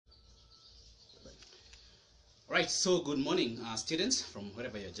Right, so good morning, students from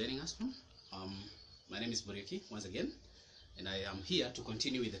wherever you're joining us from. My name is Buriki once again, and I am here to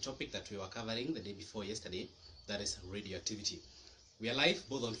continue with the topic that we were covering the day before yesterday, that is radioactivity. We are live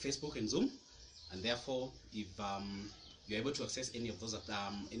both on Facebook and Zoom, and therefore, if you're able to access any of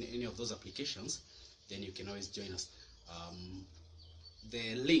those applications, then you can always join us.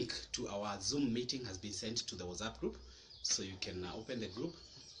 The link to our Zoom meeting has been sent to the WhatsApp group, so you can open the group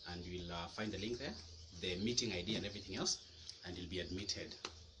and you'll find the link there, the meeting ID and everything else, and you'll be admitted.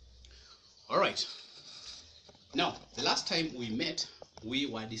 All right. Now, the last time we met, we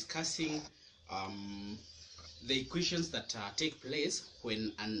were discussing the equations that take place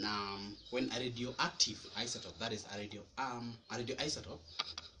when a radioactive isotope, that is a radioisotope,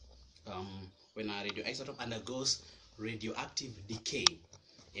 when a radioisotope undergoes radioactive decay,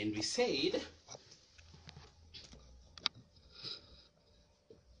 and we said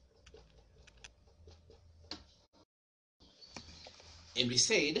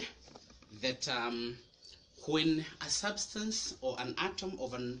that when a substance or an atom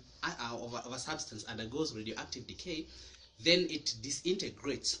of a substance undergoes radioactive decay, then it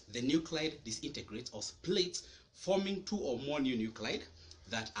disintegrates, the nuclide disintegrates or splits, forming two or more new nuclide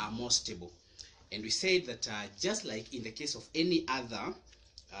that are more stable. And we said that just like in the case of any other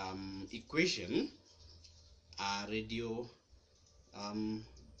equation,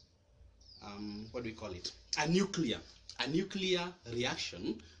 what do we call it? A nuclear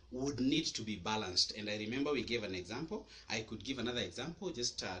reaction would need to be balanced. And I remember we gave an example. I could give another example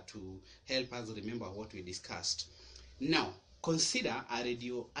just to help us remember what we discussed. Now, consider a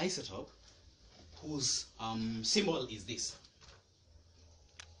radioisotope whose symbol is this.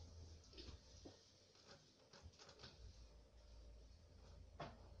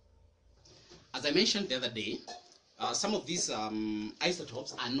 As I mentioned the other day, some of these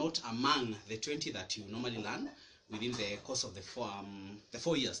isotopes are not among the 20 that you normally learn within the course of the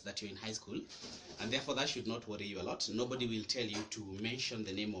 4 years that you're in high school, and therefore that should not worry you a lot. Nobody will tell you to mention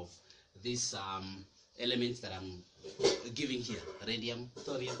the name of these elements that I'm giving here, radium,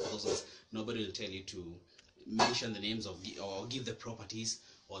 thorium, those ones. Nobody will tell you to mention the names of or give the properties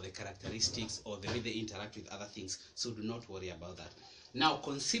or the characteristics or the way they interact with other things, so do not worry about that. Now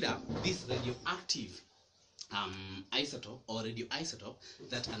consider this radioactive isotope or radioisotope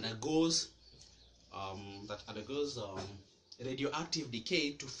that undergoes radioactive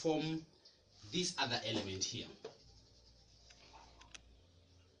decay to form this other element here.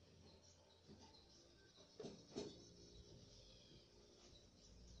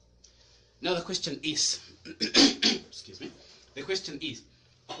 Now the question is, excuse me, the question is,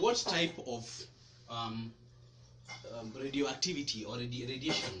 what type of radioactivity or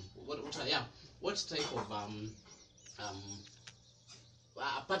radiation, what type of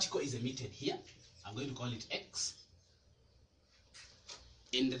a particle is emitted here? I'm going to call it X.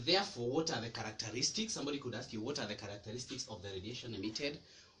 And therefore, what are the characteristics? Somebody could ask you, what are the characteristics of the radiation emitted?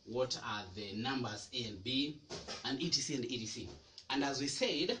 What are the numbers A and B, and etc. and etc. And as we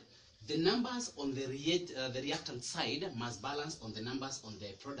said, the numbers on the reactant side must balance on the numbers on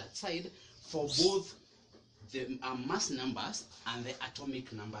the product side for both the mass numbers and the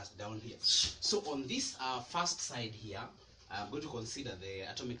atomic numbers down here. So on this first side here, I'm going to consider the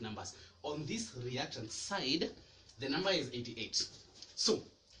atomic numbers. On this reactant side, the number is 88. So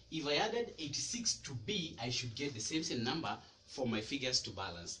if I added 86 to B, I should get the same number for my figures to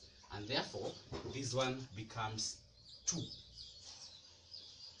balance. And therefore, this one becomes 2.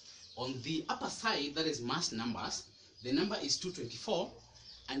 On the upper side, that is mass numbers, the number is 224.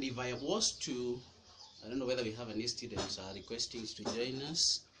 And if I was to, I don't know whether we have any students requesting to join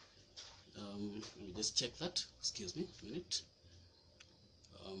us. Let me just check that. Excuse me a minute.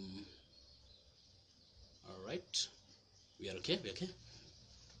 All right. We are okay? We're okay?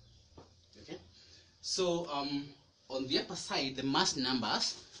 Okay. So on the upper side, the mass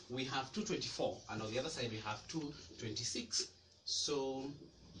numbers, we have 224, and on the other side we have 226. So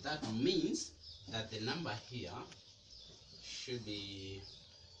that means that the number here should be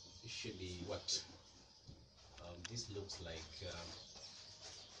what? This looks like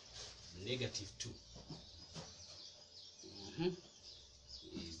 -2.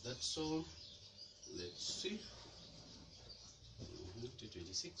 Is that so? Let's see.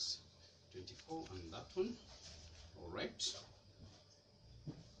 226, 24, and that one. All right.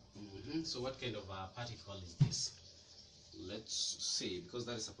 So what kind of a particle is this? Let's see, because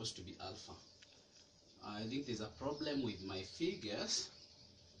that is supposed to be alpha. I think there's a problem with my figures.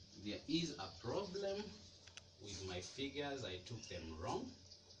 There is a problem with my figures. I took them wrong.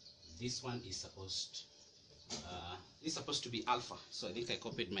 This one is supposed to be alpha. So I think I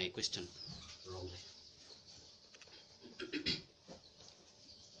copied my question wrongly.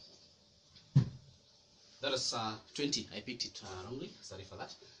 that is 20. I picked it wrongly. Sorry for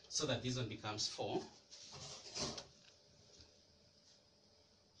that. So that this one becomes 4.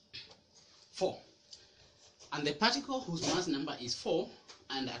 4. And the particle whose mass number is 4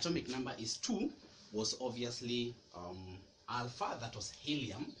 and the atomic number is 2 was obviously alpha, that was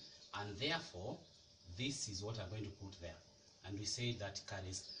helium, and therefore this is what I'm going to put there. And we say that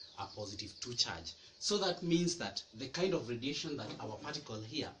carries a positive 2 charge. So that means that the kind of radiation that our particle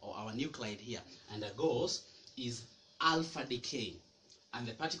here, or our nuclide here, undergoes is alpha decay. And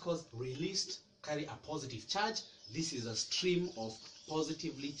the particles released carry a positive charge. This is a stream of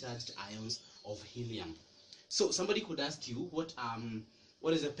positively charged ions of helium. So somebody could ask you, what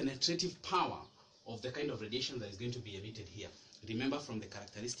is the penetrative power of the kind of radiation that is going to be emitted here? Remember from the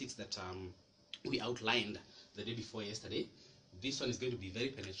characteristics that we outlined the day before yesterday, this one is going to be very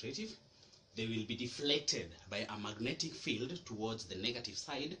penetrative. They will be deflected by a magnetic field towards the negative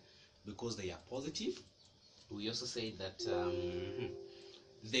side because they are positive. We also said that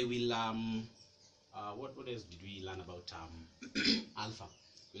they will, what else did we learn about alpha?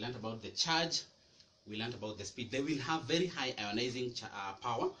 We learned about the charge. We learned about the speed. They will have very high ionizing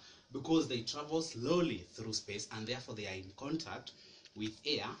power because they travel slowly through space, and therefore they are in contact with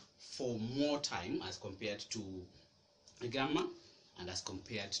air for more time as compared to gamma and as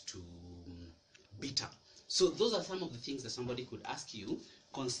compared to beta. So those are some of the things that somebody could ask you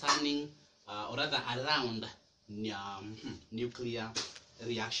concerning, or rather around nuclear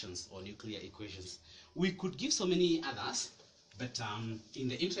reactions or nuclear equations. We could give so many others, but in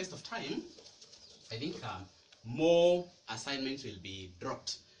the interest of time, I think more assignments will be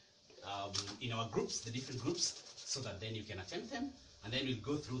dropped in our groups, the different groups, so that then you can attempt them, and then we'll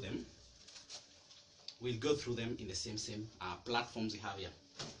go through them. We'll go through them in the same platforms we have here.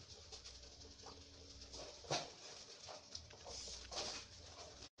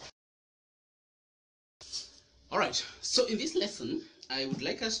 All right, so in this lesson, I would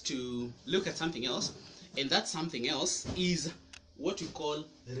like us to look at something else, and that something else is what we call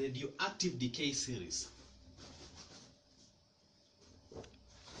radioactive decay series.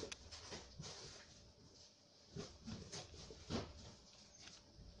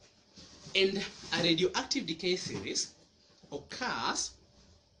 And a radioactive decay series occurs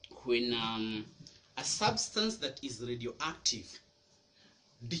when a substance that is radioactive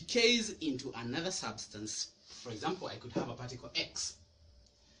decays into another substance. For example, I could have a particle X.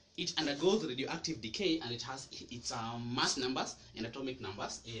 It undergoes radioactive decay and it has its mass numbers and atomic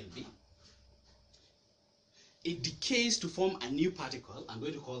numbers, A and B. It decays to form a new particle. I'm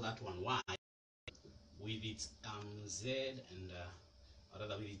going to call that one Y, with its Z and or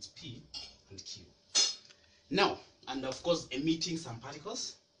rather with its P and Q. Now, and of course emitting some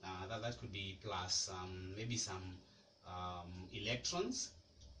particles, that could be plus maybe some electrons,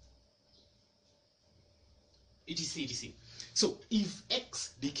 etc, etc. So if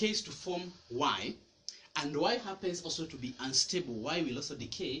X decays to form Y, and Y happens also to be unstable, Y will also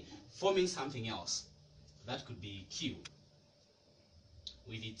decay, forming something else. That could be Q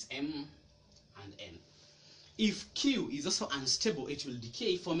with its M and N. If Q is also unstable, it will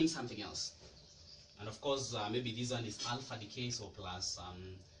decay, forming something else. And of course, maybe this one is alpha decay, so plus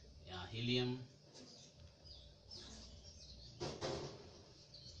helium,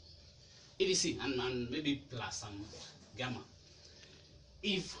 etc, and maybe plus some gamma.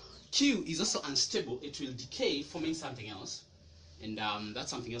 If Q is also unstable, it will decay, forming something else, and that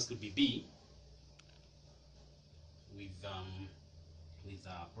something else could be B, with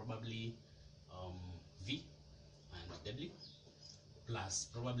probably V and W, plus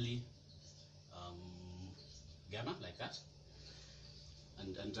probably gamma, like that.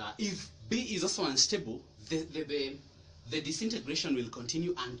 And if B is also unstable, the disintegration will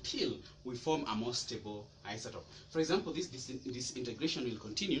continue until we form a more stable isotope. For example, this disintegration will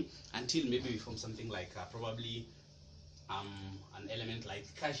continue until maybe we form something like probably an element like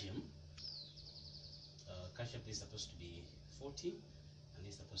calcium. Calcium is supposed to be 40 and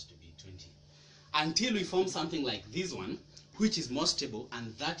is supposed to be 20. Until we form something like this one, which is more stable,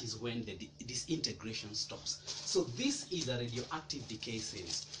 and that is when the disintegration stops. So this is a radioactive decay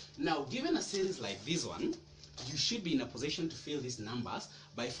series. Now, given a series like this one, you should be in a position to fill these numbers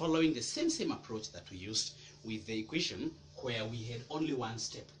by following the same approach that we used with the equation where we had only one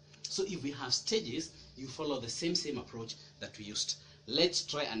step. So if we have stages, you follow the same approach that we used. Let's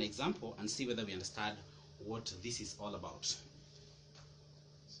try an example and see whether we understand what this is all about.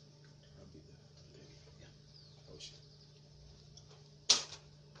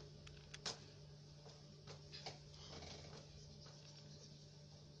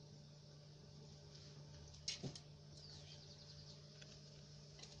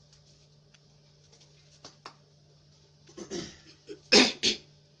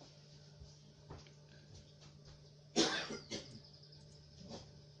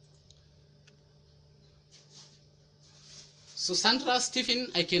 So Sandra, Stephen,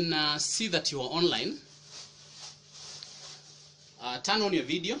 I can see that you are online. Turn on your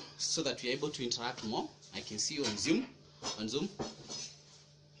video so that we're able to interact more. I can see you on Zoom.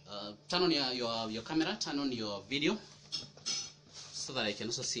 Turn on your camera, turn on your video so that I can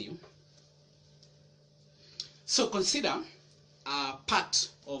also see you. So consider part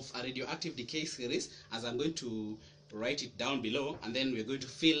of a radioactive decay series, as I'm going to write it down below, and then we're going to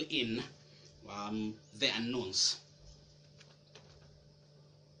fill in the unknowns.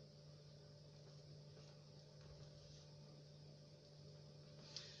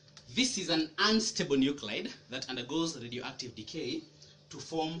 This is an unstable nuclide that undergoes radioactive decay to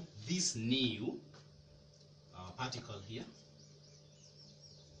form this new particle here.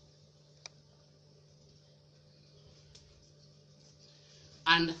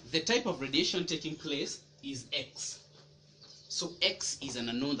 And the type of radiation taking place is X. So X is an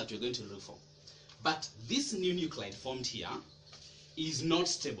unknown that we're going to look for. But this new nuclide formed here is not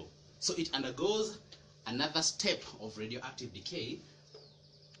stable. So it undergoes another step of radioactive decay,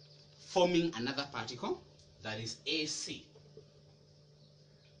 forming another particle that is AC.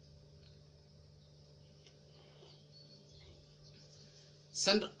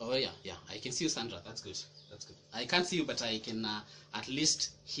 Sandra, oh yeah, I can see you, Sandra. That's good. That's good. I can't see you, but I can at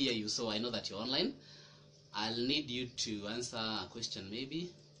least hear you, so I know that you're online. I'll need you to answer a question,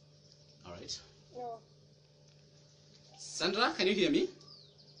 maybe. All right. No. Sandra, can you hear me?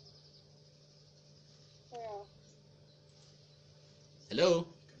 No. Hello.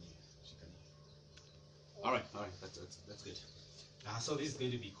 All right. That's good. So this is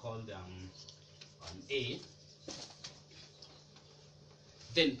going to be called A.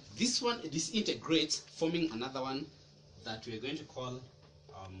 Then this one disintegrates, forming another one that we're going to call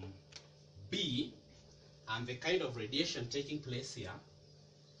B, and the kind of radiation taking place here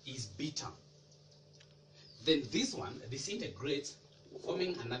is beta. Then this one disintegrates,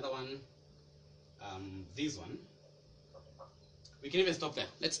 forming another one, this one. We can even stop there.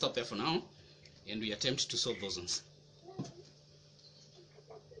 Let's stop there for now, and we attempt to solve those ones.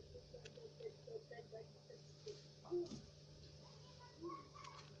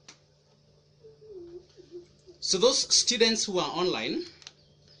 So those students who are online,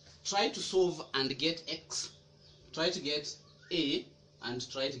 try to solve and get X, try to get A,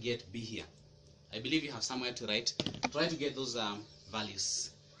 and try to get B here. I believe you have somewhere to write. Try to get those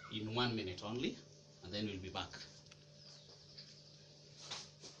values in 1 minute only, and then we'll be back.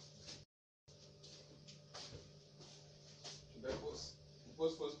 Should I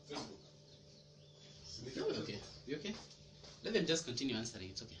post for Facebook? Okay, you okay? Let them just continue answering,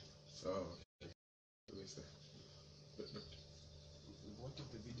 it's okay. Oh, okay. But we wanted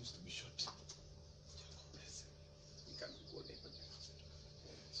the videos to be short.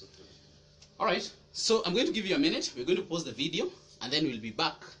 Alright, so I'm going to give you a minute. We're going to pause the video, and then we'll be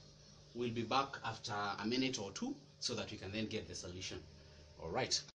back. We'll be back after a minute or two so that we can then get the solution. Alright.